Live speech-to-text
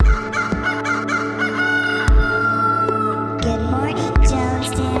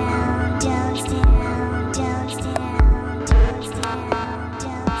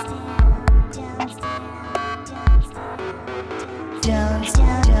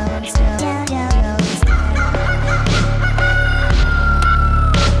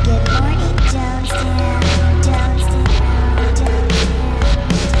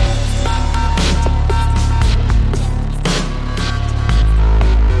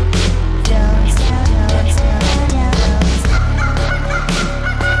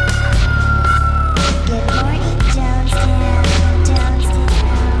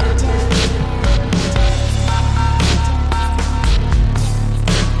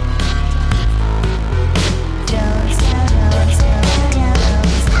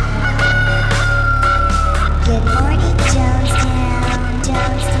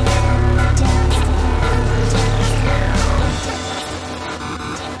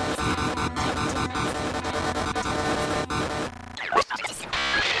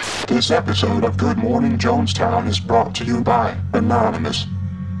This episode of Good Morning Jonestown is brought to you by Anonymous.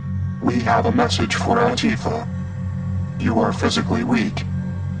 We have a message for Antifa. You are physically weak.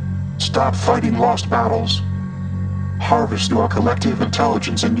 Stop fighting lost battles. Harvest your collective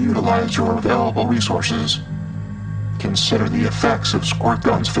intelligence and utilize your available resources. Consider the effects of squirt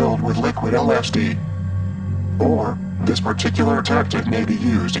guns filled with liquid LSD. Or, this particular tactic may be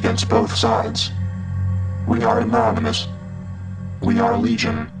used against both sides. We are Anonymous. We are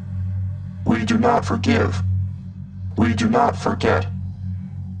Legion. We do not forgive. We do not forget.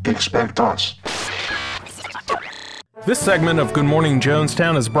 Expect us. This segment of Good Morning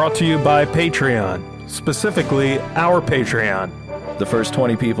Jonestown is brought to you by Patreon, specifically our Patreon. The first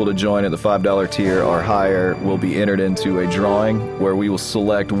 20 people to join at the $5 tier or higher will be entered into a drawing where we will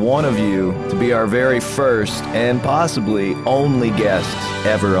select one of you to be our very first and possibly only guest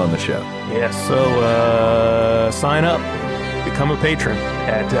ever on the show. Yes, so sign up. Become a patron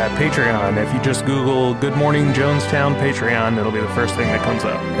at Patreon. If you just Google Good Morning Jonestown Patreon, it'll be the first thing that comes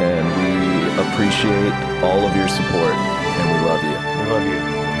up. And we appreciate all of your support, and we love you. We love you.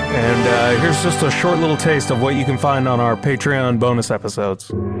 And here's just a short little taste of what you can find on our Patreon bonus episodes.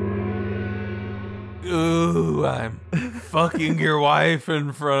 Ooh, I'm fucking your wife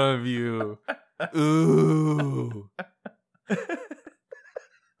in front of you. Ooh.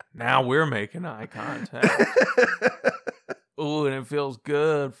 Now we're making eye contact. Ooh, and it feels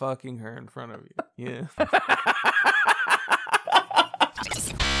good fucking her in front of you. Yeah.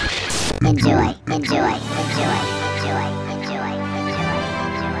 Enjoy.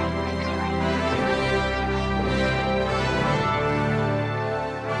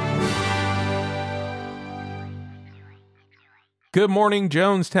 Good Morning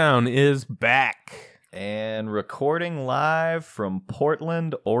Jonestown is back. And recording live from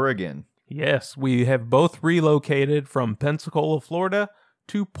Portland, Oregon. Yes, we have both relocated from Pensacola, Florida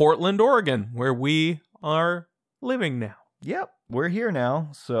to Portland, Oregon, where we are living now. Yep, we're here now,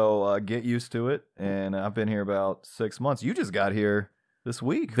 so get used to it. And I've been here about 6 months. You just got here this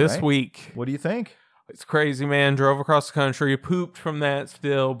week, This right? week. What do you think? It's crazy, man. Drove across the country, pooped from that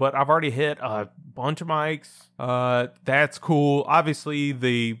still, but I've already hit a bunch of mics. That's cool. Obviously,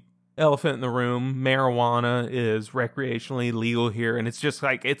 the elephant in the room, marijuana is recreationally legal here, and it's just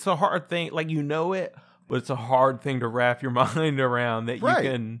like, it's a hard thing, like, you know it, but it's a hard thing to wrap your mind around that Right. you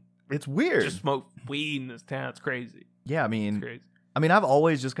can It's weird. just smoke weed in this town. It's crazy. Yeah, It's crazy. I've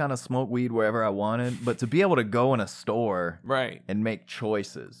always just kind of smoked weed wherever I wanted, but to be able to go in a store Right. and make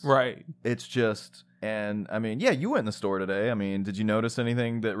choices, Right. it's just, and yeah, you went in the store today. Did you notice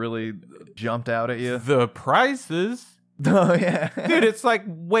anything that really jumped out at you? The prices, Oh, yeah. dude, it's like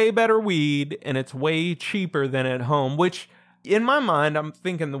way better weed, and it's way cheaper than at home, which in my mind, I'm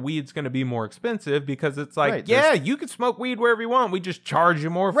thinking the weed's going to be more expensive because it's like, Right, yeah, you can smoke weed wherever you want. We just charge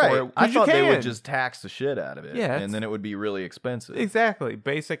you more for Right. it. I 'Cause you thought they can. would just tax the shit out of it, Yeah, and then it would be really expensive. Exactly.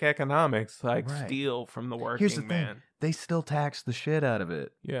 Basic economics, like Right. steal from the working Here's the man. thing. They still tax the shit out of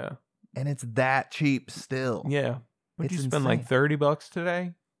it, Yeah. and it's that cheap still. Yeah. Would you It's spend like insane. $30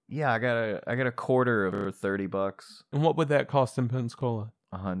 today? Yeah, I got a quarter of $30, And what would that cost in Pensacola?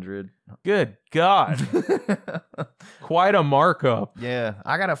 100. Good God. Quite a markup. Yeah,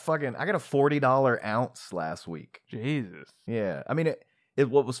 I got a $40 ounce last week. Jesus. Yeah,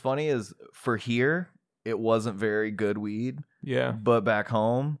 what was funny is for here it wasn't very good weed, Yeah. but back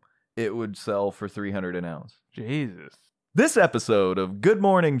home it would sell for $300 an ounce. Jesus. This episode of Good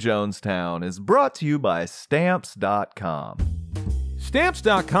Morning Jonestown is brought to you by Stamps.com.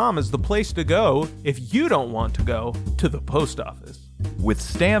 Stamps.com is the place to go if you don't want to go to the post office. With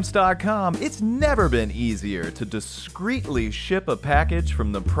Stamps.com, it's never been easier to discreetly ship a package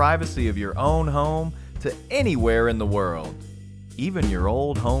from the privacy of your own home to anywhere in the world, even your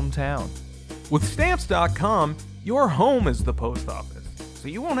old hometown. With Stamps.com, your home is the post office, so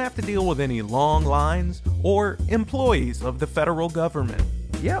you won't have to deal with any long lines or employees of the federal government.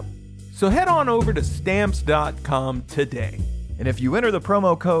 Yep. So head on over to Stamps.com today. And if you enter the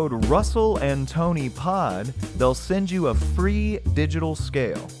promo code Russell and Tony Pod, they'll send you a free digital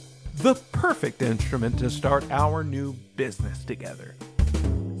scale. The perfect instrument to start our new business together.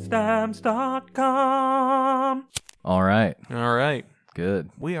 Stamps.com. All right. All right.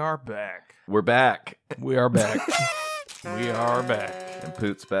 Good. We are back. We're back. We are back. We are back. And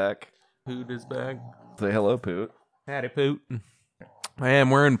Poot's back. Poot is back. Say hello, Poot. Howdy, Poot.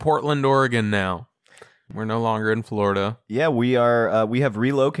 Man, we're in Portland, Oregon now. We're no longer in Florida. Yeah, we are. We have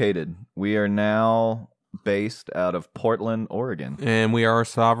relocated. We are now based out of Portland, Oregon. And we are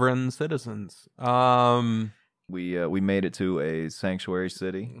sovereign citizens. We made it to a sanctuary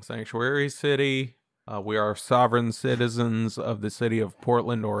city. Sanctuary city. We are sovereign citizens of the city of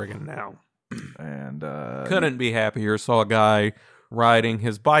Portland, Oregon now. And Couldn't be happier. Saw a guy riding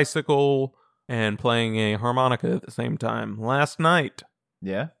his bicycle and playing a harmonica at the same time last night.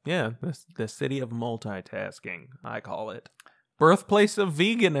 yeah, Yeah, the city of multitasking, I call it. Birthplace of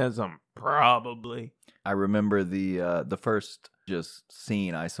veganism, probably. I remember the first just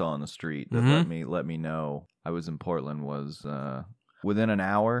scene I saw on the street that let me know I was in Portland was within an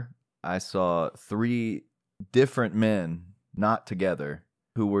hour I saw 3 different men, not together,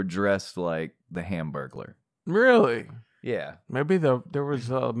 who were dressed like the Hamburglar. Really? Yeah. Maybe there was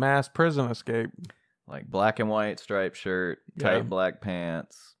a mass prison escape. Like black and white striped shirt, tight black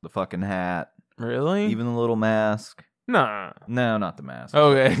pants, the fucking hat, Really? even the little mask. Nah. No, not the mask.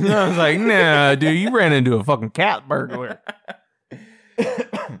 Okay. I was like, nah, dude, you ran into a fucking cat burglar.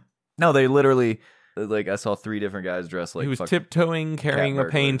 No, they literally, like, I saw 3 different guys dressed like He was fucking tiptoeing, carrying a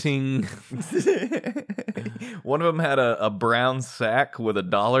burglars. painting. One of them had a brown sack with a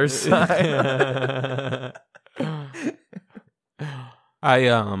dollar sign.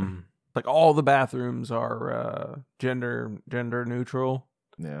 Like all the bathrooms are gender neutral,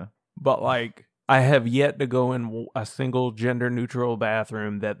 Yeah. but like I have yet to go in a single gender neutral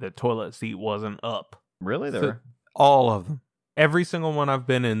bathroom that the toilet seat wasn't up. Really? There So- were? All of them. Every single one I've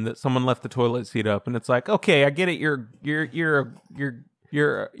been in that someone left the toilet seat up, and it's like, okay, I get it. You're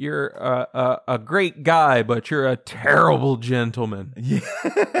a great guy, but you're a terrible gentleman. Yeah.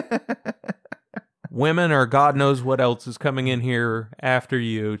 Women or God knows what else is coming in here after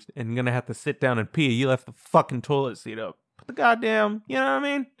you and gonna have to sit down and pee. You left the fucking toilet seat up. Put the goddamn, you know what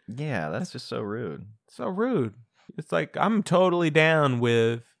I mean? Yeah, that's just so rude. So rude. It's like I'm totally down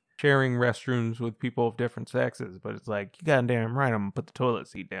with sharing restrooms with people of different sexes, but it's like, you goddamn right, I'm gonna put the toilet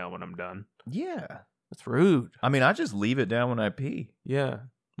seat down when I'm done. Yeah. That's rude. I mean, I just leave it down when I pee. Yeah.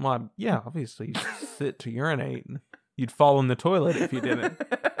 Well, yeah, obviously you sit to urinate. You'd fall in the toilet if you didn't.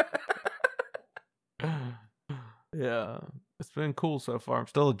 Yeah. It's been cool so far. I'm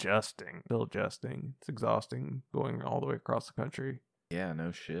still adjusting. It's exhausting going all the way across the country. Yeah,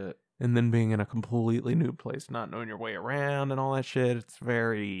 no shit. And then being in a completely new place, not knowing your way around and all that shit. It's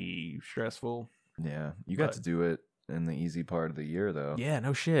very stressful. Yeah, you got But- to do it in the easy part of the year, though. Yeah,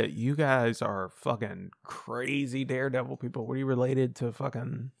 no shit. You guys are fucking crazy daredevil people. Were you related to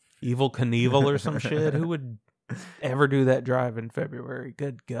fucking Evil Knievel or some shit? Who would ever do that drive in February?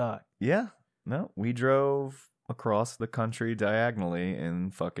 Good God. Yeah. No, we drove across the country diagonally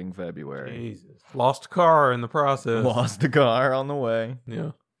in fucking February. Jesus. Lost a car in the process. Lost a car on the way.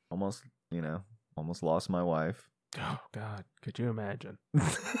 Yeah. Almost lost my wife. Oh, God. Could you imagine?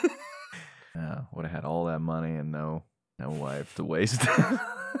 Yeah, would have had all that money and no wife to waste.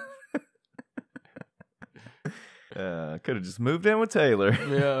 Could have just moved in with Taylor.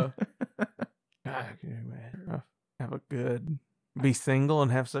 Yeah. God, can you imagine? Be single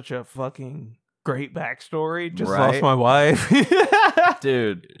and have such a fucking great backstory. Just lost Right? my wife.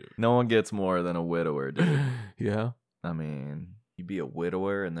 Dude, no one gets more than a widower, dude. Yeah. I mean, you be a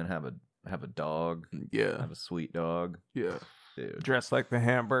widower and then have a dog, Yeah. have a sweet dog, Yeah. dude. Dressed like the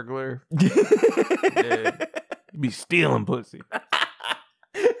Hamburglar. You be stealing pussy.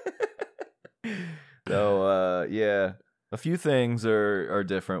 So, yeah, a few things are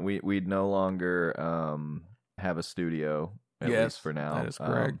different. We'd no longer have a studio, at least for now. That is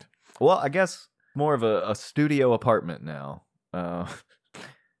correct. Well, I guess more of a studio apartment now,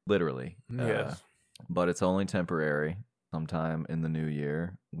 literally. Yes. But it's only temporary. Sometime in the new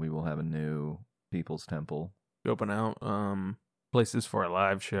year, we will have a new People's Temple. Open out places for a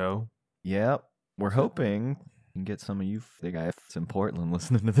live show. Yep. We're hoping we can get some of you big guys in Portland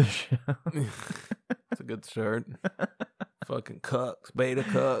listening to this show. It's a good start. Fucking cucks, beta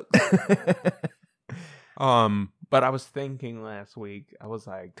cucks. But I was thinking last week, I was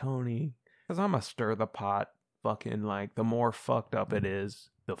like, Tony, because I'm a stir the pot fucking like the more fucked up it is,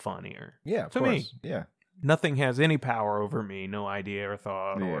 the funnier. Yeah, of To course. me. Yeah. Nothing has any power over me, no idea or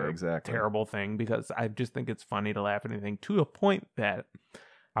thought Yeah, or exactly. terrible thing, because I just think it's funny to laugh at anything, to a point that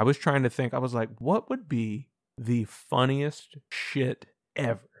I was trying to think, I was like, what would be the funniest shit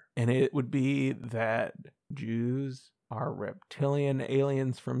ever? And it would be that Jews are reptilian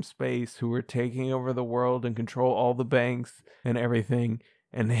aliens from space who are taking over the world and control all the banks and everything,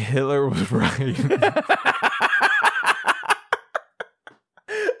 and Hitler was right.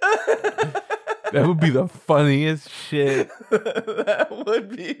 That would be the funniest shit That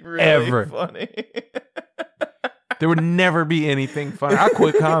would be really Ever. funny. There would never be anything funny. I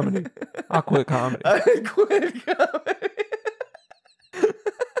quit comedy. I quit comedy.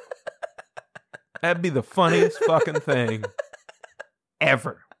 That'd be the funniest fucking thing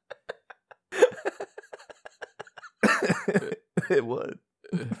ever. It would.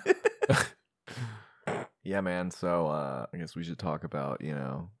 Yeah, man. So I guess we should talk about,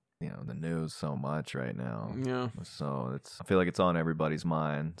 the news so much right now. Yeah. So I feel like it's on everybody's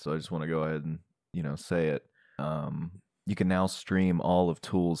mind. So I just want to go ahead and, say it. You can now stream all of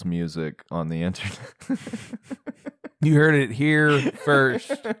Tool's music on the internet. You heard it here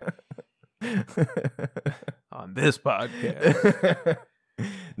first on this podcast.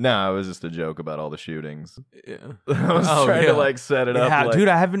 No, it was just a joke about all the shootings. Yeah. I was trying to set it up. Dude,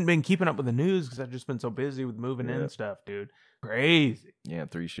 I haven't been keeping up with the news because I've just been so busy with moving in and stuff, dude. Crazy. Yeah,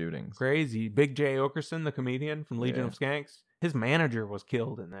 3 shootings. Crazy. Big Jay Okerson, the comedian from Legion of Skanks, his manager was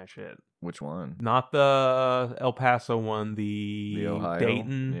killed in that shit. Which one? Not the El Paso one, the Ohio?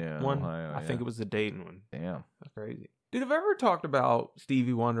 Dayton one. Ohio, I think it was the Dayton one. Damn. That's crazy. Dude, have I ever talked about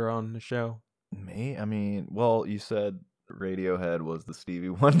Stevie Wonder on the show? Me? I mean, well, you said Radiohead was the Stevie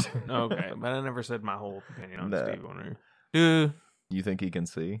Wonder. Okay, but I never said my whole opinion on Stevie Wonder. Dude. You think he can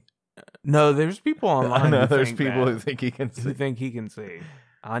see? No, there's people online. I know there's people who think he can see. Who think he can see.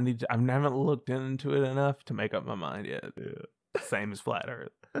 I haven't looked into it enough to make up my mind yet. Yeah. Same as Flat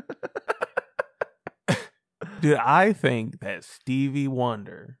Earth. Dude, I think that Stevie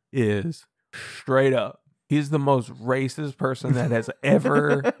Wonder is straight up. He's the most racist person that has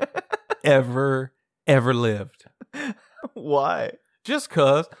ever lived. Why? Just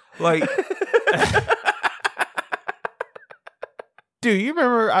cause, like, dude, you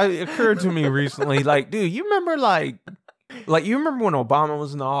remember? It occurred to me recently, like, dude, you remember, like you remember when Obama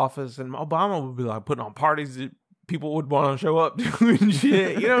was in the office and Obama would be like putting on parties that people would want to show up to and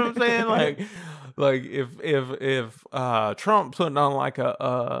shit. You know what I'm saying? Like if Trump putting on like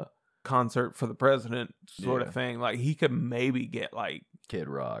a concert for the president sort of thing, like he could maybe get like Kid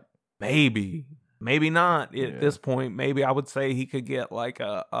Rock. Maybe not at this point. Maybe I would say he could get like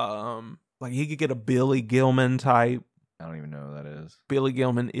he could get a Billy Gilman type. I don't even know who that is. Billy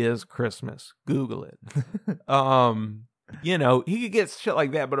Gilman is Christmas. Google it. He could get shit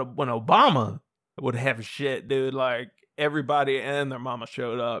like that. But when Obama would have shit, dude, like everybody and their mama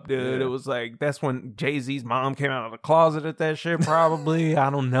showed up, dude. Yeah. It was like, that's when Jay-Z's mom came out of the closet at that shit, probably. I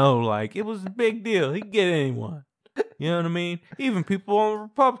don't know. Like, it was a big deal. He could get anyone. You know what I mean? Even people on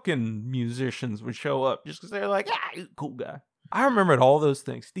Republican musicians would show up just because they're like, he's a cool guy. I remembered all those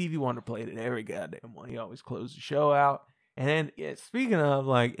things. Stevie Wonder played at every goddamn one. He always closed the show out. And then, speaking of,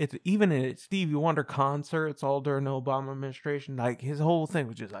 like, it's even at Stevie Wonder concerts all during the Obama administration, like, his whole thing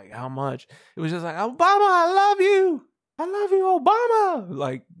was just like, how much? It was just like, Obama, I love you. I love you, Obama.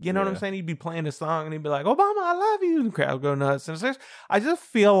 Like, you know what I'm saying? He'd be playing a song and he'd be like, Obama, I love you. And the crowd would go nuts. And I just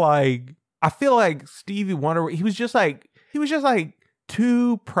feel like, Stevie Wonder, he was just like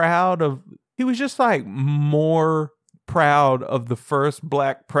too proud of, he was just like more proud of the first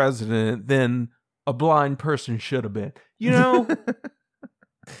black president than a blind person should have been. You know?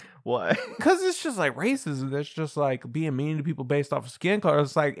 Why? Because it's just like racism. That's just like being mean to people based off of skin color.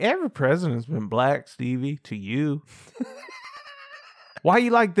 It's like every president's been black, Stevie, to you. Why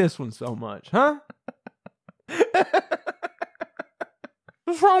you like this one so much, huh?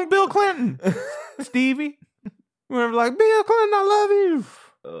 What's wrong with Bill Clinton? Stevie? Remember, like, Bill Clinton, I love you.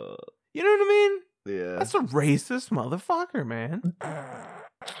 You know what I mean? Yeah. That's a racist motherfucker, man.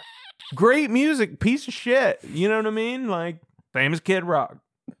 Great music, piece of shit. You know what I mean? Like, famous Kid Rock.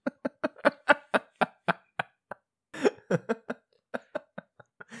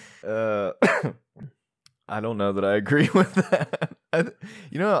 I don't know that I agree with that. I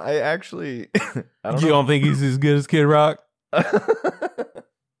actually... I don't You know. don't think he's as good as Kid Rock?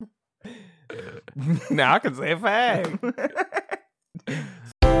 Now I can say a fact.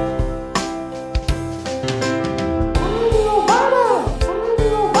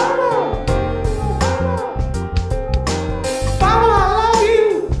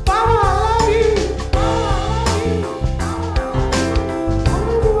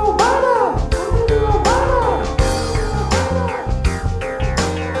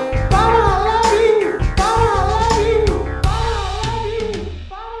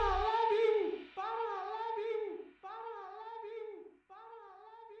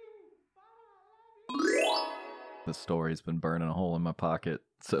 The story's been burning a hole in my pocket,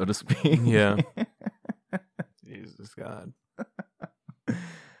 so to speak. Yeah. Jesus God.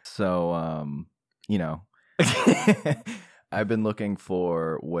 So, I've been looking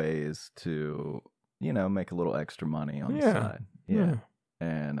for ways to, make a little extra money on the side. Yeah.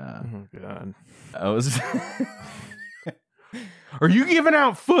 And, Oh God. I was... Are you giving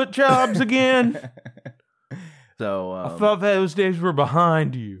out foot jobs again? So, I thought those days were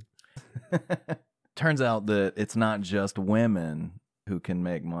behind you. turns out that it's not just women who can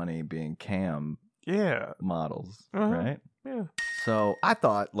make money being cam Yeah. models, Uh-huh. right? Yeah. So I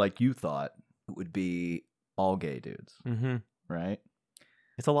thought, like you thought, it would be all gay dudes, Mm-hmm. right?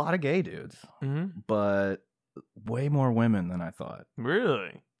 It's a lot of gay dudes, Mm-hmm. but way more women than I thought,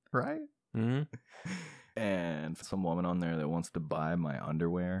 Really? right? Mm-hmm. And some woman on there that wants to buy my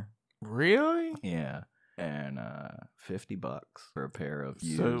underwear. Really? Yeah. And $50 for a pair of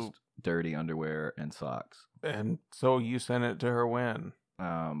used So- dirty underwear and socks. And so you sent it to her when?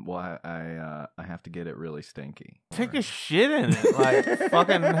 Well, I have to get it really stinky. Take a shit in it. Like,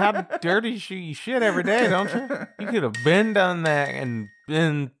 fucking, how dirty you shit every day, don't you? You could have been done that and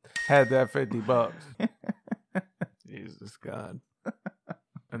been had that $50. Jesus God.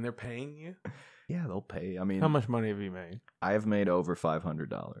 And they're paying you? Yeah, they'll pay. I mean, How much money have you made? I have made over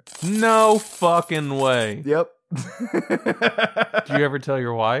 $500. No fucking way. Yep. Did you ever tell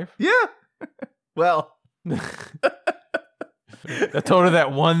your wife? Yeah. Well, I told her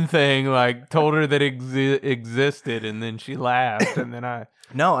that one thing, like, told her that existed, and then she laughed, and then I...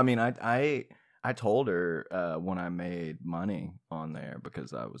 no, I mean, I told her when I made money on there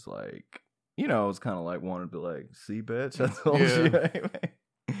because I was like, you know, I was kind of like wanted to like, see, bitch, I told you anyway.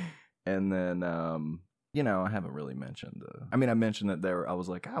 And then, you know, I haven't really mentioned. I mean, I mentioned that I was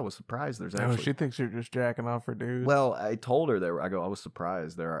like, I was surprised. There's Oh, actually. she thinks you're just jacking off for dudes. Well, I told her I was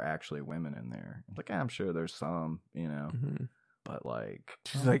surprised there are actually women in there. Like, I'm sure there's some, you know, Mhm. but like,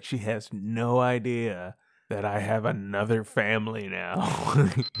 She's like, she has no idea that I have another family now.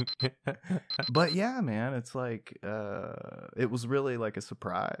 but yeah, man, it's like, it was really like a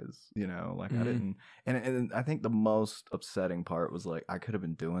surprise, you know, like I Mhm. didn't, and I think the most upsetting part was like, I could have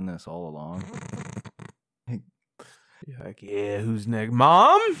been doing this all along. You're like, yeah, who's next?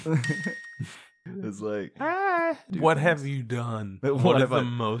 Mom? It's like, Hi. Dude, What thanks. have you done? What What is have the I-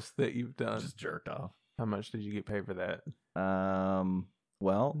 most that you've done? just jerked off. How much did you get paid for that?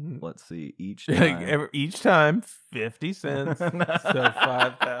 Well, Mhm. let's see. Each Like, time, each time, 50 cents. So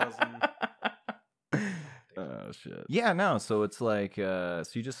 5,000. Oh shit. Yeah, no. So it's like, so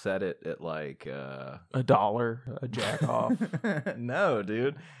you just set it at like, $1 a jack off. no,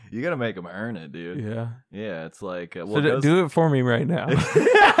 dude. You gotta make them earn it, dude. Yeah. Yeah, it's like, So it goes- do it for me right now.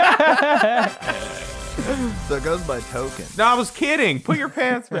 so it goes by token. No, I was kidding. Put your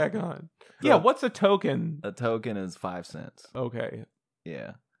pants back on. Yeah, So- what's a token? A token is 5 cents. Okay.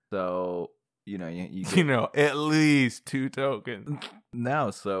 Yeah. So you know you You know, at least 2 tokens. no.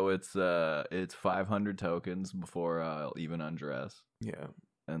 So it's 500 tokens before I'll even undress, Yeah.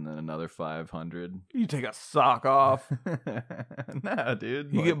 and then another 500. You take a sock off. No,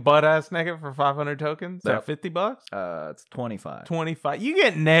 dude. You like, get butt ass naked for 500 tokens? Is that Yep. $50? it's 25. 25. You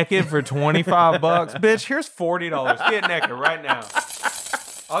get naked for $25, bitch. Here's $40. Get naked right now.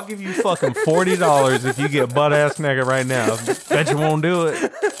 I'll give you fucking $40 if you get butt ass naked right now. Bet you won't do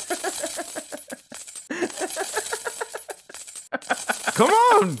it. Come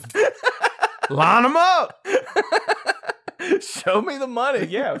on, line them up. Show me the money.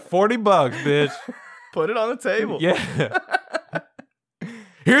 Yeah, $40, bitch. Put it on the table. Yeah.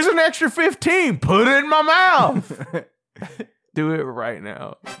 Here's an extra 15. Put it in my mouth. Do it right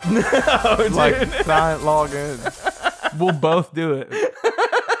now. No, dude. Like, sign, log in. We'll both do it.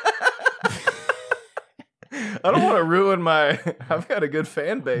 I don't want to ruin my. I've got a good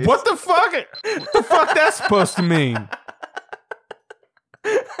fan base. What the fuck? What the fuck that's supposed to mean?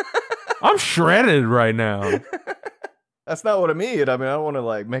 I'm shredded right now. That's not what I mean. I mean, I don't want to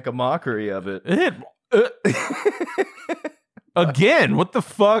like make a mockery of it. Again, what the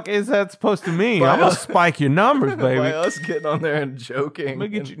fuck is that supposed to mean? I'm gonna spike your numbers, By baby. us getting on there and joking.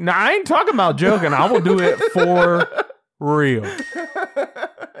 Look at you. Nah, I ain't talking about joking. I will do it for real.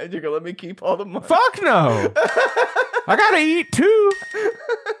 And you're gonna let me keep all the money. Fuck no. I gotta eat too.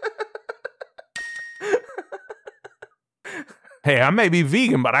 Hey, I may be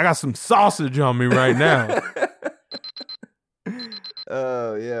vegan, but I got some sausage on me right now.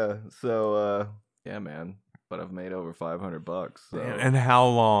 Oh yeah. So yeah, man. But I've made over $500. So And how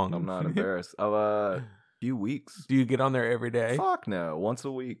long? I'm not embarrassed. A few weeks. Do you get on there every day? Fuck no. Once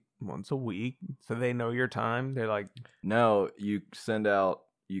a week. Once a week, so they know your time. They're like, No, you send out.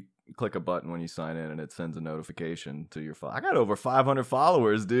 You click a button when you sign in, and it sends a notification to your phone. I got over 500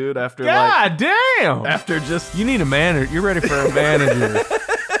 followers, dude. After God damn! after just You need a manager. You're ready for a manager.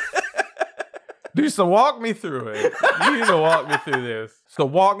 Dude, so walk me through it. You need to walk me through this. So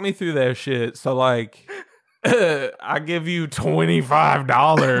walk me through that shit. So like, I give you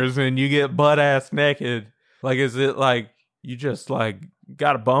 $25 and you get butt ass naked. Like, is it like you just like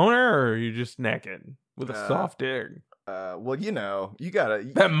got a boner, or you just naked with a soft dick? well, you know, you gotta.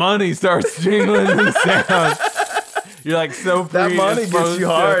 That money starts jingling and sounds. You're like so That money gets predisposed you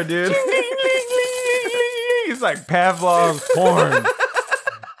to- hard, dude. Ding, ding, ding, ding. It's like Pavlov's porn.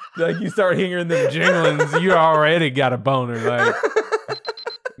 Like you start hearing them jinglings, you already got a boner. Like,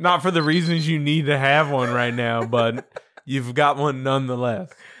 not for the reasons you need to have one right now, but you've got one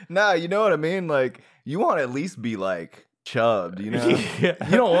nonetheless. Nah, you know what I mean? Like, you want to at least be like chubbed, you know? Yeah.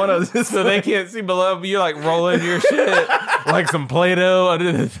 You don't want to. So they can't see below, but you're like rolling your shit like some Play-Doh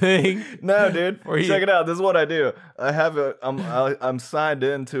under the thing. No, dude. Or you- Check it out. This is what I do. I'm signed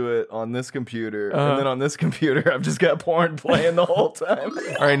into it on this computer, and then on this computer, I've just got porn playing the whole time.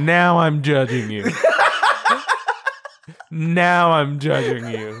 All right, now I'm judging you. Now I'm judging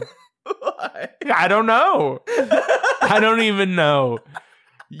you. Why? I don't know. I don't even know.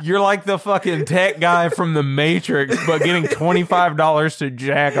 You're like the fucking tech guy from The Matrix, but getting $25 to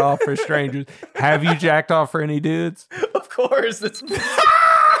jack off for strangers. Have you jacked off for any dudes? Of course, it's.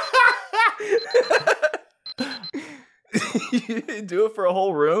 You do it for a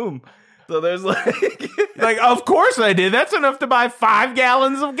whole room. So there's Like, of course I did. That's enough to buy 5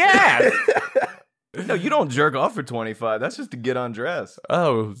 gallons of gas. No, you don't jerk off for 25. That's just to get undressed.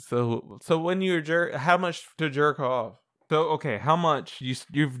 Oh, so when you're how much to jerk off? So okay, how much?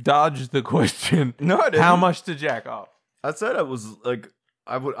 You've dodged the question. No, I didn't. How much to jack off? I said I was like,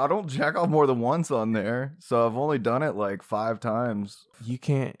 I don't jack off more than once on there, so I've only done it like 5 times. You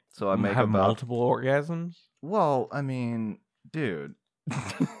can't. So I make have about. multiple orgasms. Well, I mean, dude,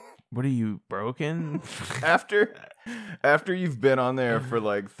 What are you, broken? after you've been on there for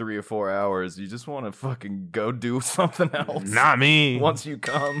like 3 or 4 hours, you just want to fucking go do something else. Not me. Once you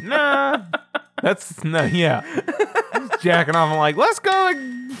come. Nah. That's no. Yeah. Just jacking off. I'm like, let's go.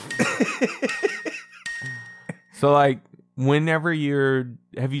 So like, whenever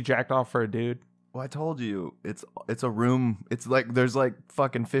have you jacked off for a dude? Well, I told you, it's a room. It's like there's like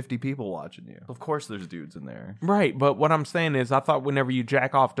fucking 50 people watching you. Of course, there's dudes in there. Right, but what I'm saying is, I thought whenever you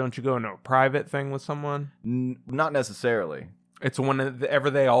jack off, don't you go into a private thing with someone? Not necessarily. It's whenever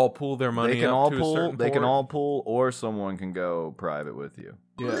they all pool their money. They can up all to a pool. certain They can port. all pool, or someone can go private with you.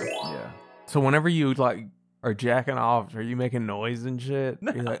 Yeah. Yeah. So whenever you like are jacking off, are you making noise and shit?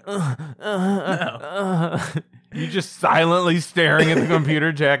 You're like, You just silently staring at the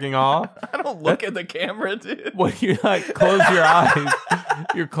computer, jacking off. I don't look at the camera, dude. When you like close your eyes,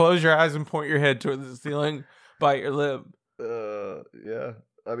 you close your eyes and point your head towards the ceiling, bite your lip. Yeah.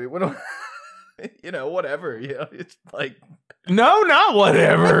 I mean, what? Whatever. Yeah. It's like. No, not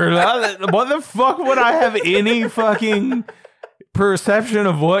whatever. What the fuck would I have any fucking perception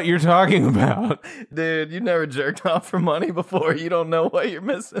of what you're talking about? Dude, you never jerked off for money before. You don't know what you're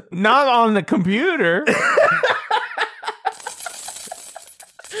missing. Not on the computer.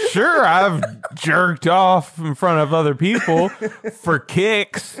 Sure, I've jerked off in front of other people for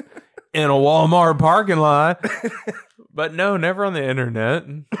kicks in a Walmart parking lot. But no, never on the internet.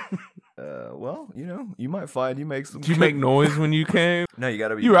 Well, you might find you make some. Did you make noise when you came? No, you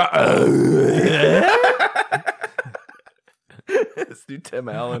gotta be. You were Let's do Tim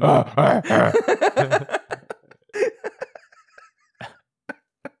Allen.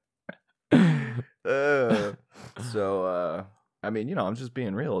 I mean, I'm just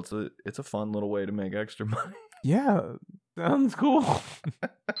being real. It's a fun little way to make extra money. Yeah, sounds cool.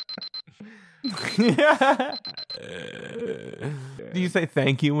 Yeah. Do you say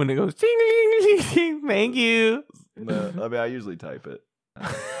thank you when it goes ting ting ting ting? Thank you. No, I mean, I usually type it.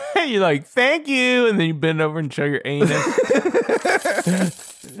 You're like thank you, and then you bend over and show your anus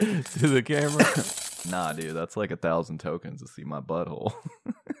to the camera. Nah, dude, that's like 1,000 tokens to see my butthole.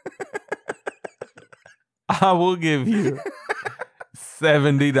 I will give you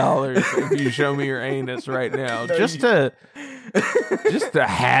 $70 if you show me your anus right now, No, just to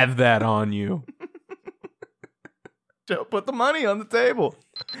have that on you. Joe, put the money on the table.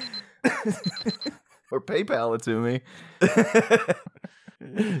 Or PayPal it to me.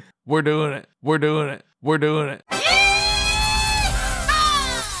 We're doing it. We're doing it. We're doing it.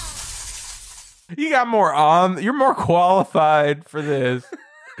 You got more on. You're more qualified for this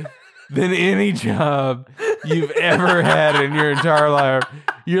than any job you've ever had in your entire life.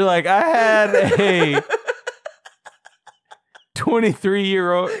 You're like, I had a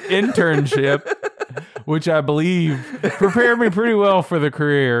 23-year-old internship, which I believe prepared me pretty well for the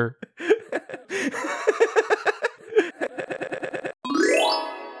career.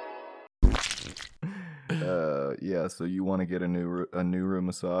 Yeah, so you want to get a new room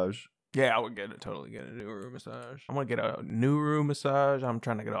massage? Yeah, I would totally get a new room massage. I'm gonna get a new room massage. I'm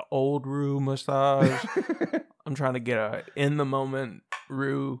trying to get an old room massage. I'm trying to get a in the moment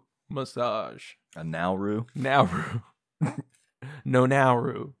room massage. A now room? Now room. No now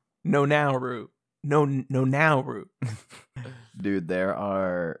room. No now room. No now room. Dude, there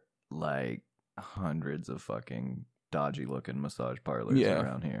are like hundreds of fucking dodgy looking massage parlors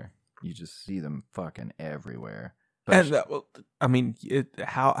around here. You just see them fucking everywhere. And I mean,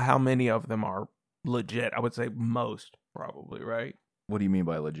 how many of them are legit? I would say most, probably, right? What do you mean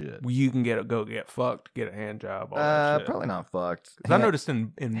by legit? You can go get fucked, get a hand job. All that shit. Probably not fucked. I noticed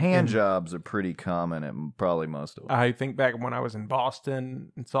in hand jobs are pretty common at probably most of them. I think back when I was in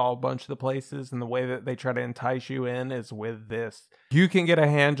Boston and saw a bunch of the places, and the way that they try to entice you in is with this. You can get a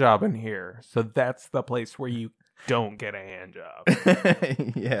hand job in here, so that's the place where you don't get a hand job.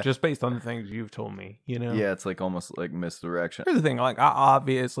 Yeah. Just based on the things you've told me, you know? Yeah, it's like almost like misdirection. Here's the thing, like,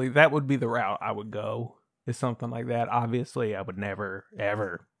 obviously, that would be the route I would go, is something like that. Obviously, I would never,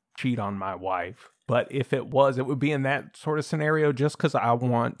 ever cheat on my wife. But if it was, it would be in that sort of scenario just because I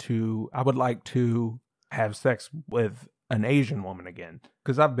would like to have sex with an Asian woman again.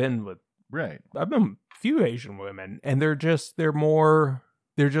 Because I've been with a few Asian women, and they're just,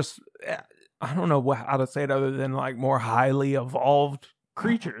 I don't know how to say it other than like more highly evolved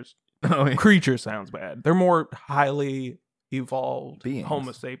creatures. Oh, yeah. Creature sounds bad. They're more highly evolved beings.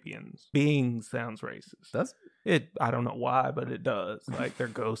 Homo sapiens. Beings sounds racist. I don't know why, but it does. Like they're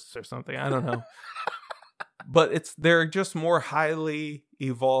ghosts or something. I don't know. But they're just more highly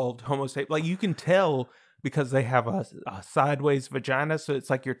evolved Homo sapiens. Like you can tell because they have a sideways vagina, so it's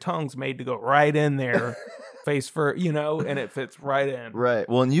like your tongue's made to go right in there, face first, and it fits right in. Right.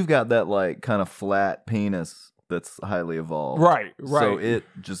 Well, and you've got that like kind of flat penis that's highly evolved. Right. So it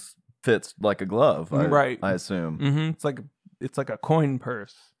just fits like a glove. Right. I assume. Mm-hmm. It's like a coin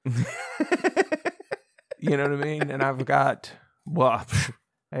purse. You know what I mean? And I've got,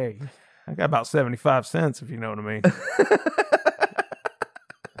 I got about 75 cents, if you know what I mean.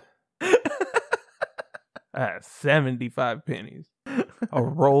 75 pennies. A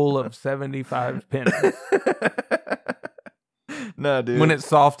roll of 75 pennies. No, dude. When it's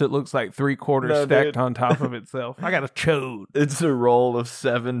soft, it looks like 3/4 stacked on top of itself. I got a chode. It's a roll of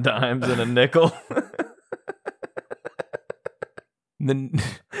 7 dimes and a nickel.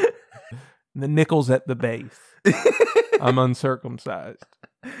 The nickel's at the base. I'm uncircumcised.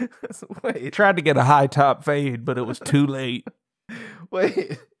 Wait. Tried to get a high top fade, but it was too late.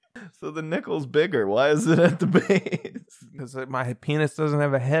 Wait. So the nickel's bigger. Why is it at the base? Because my penis doesn't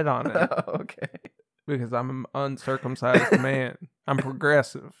have a head on it. Oh, okay. Because I'm an uncircumcised man. I'm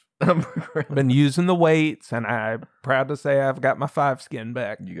progressive. I've been using the weights, and I'm proud to say I've got my 5 skin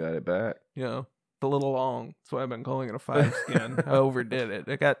back. You got it back. It's a little long. That's why I've been calling it a 5 skin. I overdid it.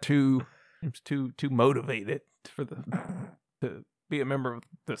 I got too motivated to be a member of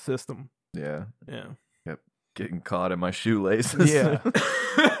the system. Yeah. Yeah. Kept getting caught in my shoelaces. Yeah.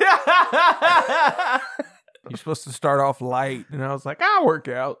 You're supposed to start off light, and I was like, I'll work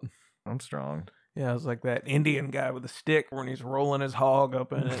out. I'm strong. Yeah, I was like that Indian guy with a stick when he's rolling his hog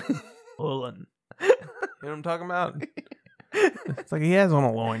up in it. Pulling. You know what I'm talking about? It's like he has on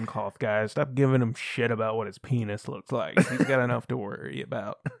a loincloth, guys. Stop giving him shit about what his penis looks like. He's got enough to worry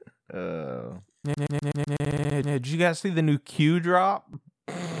about. Did you guys see the new Q drop?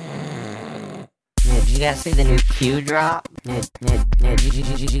 Did you guys see the new Q drop? Did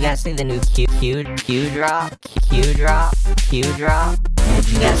you guys see the new Q drop? Q drop? Q drop? Did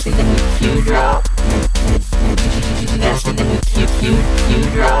you guys see the new Q drop? Did you guys see the new Q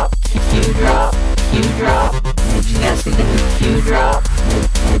drop? Q drop? Q drop? Did you guys see the new Q drop?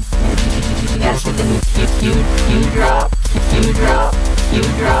 Did you guys see the new Q drop? Q drop? Q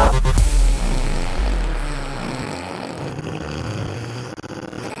drop?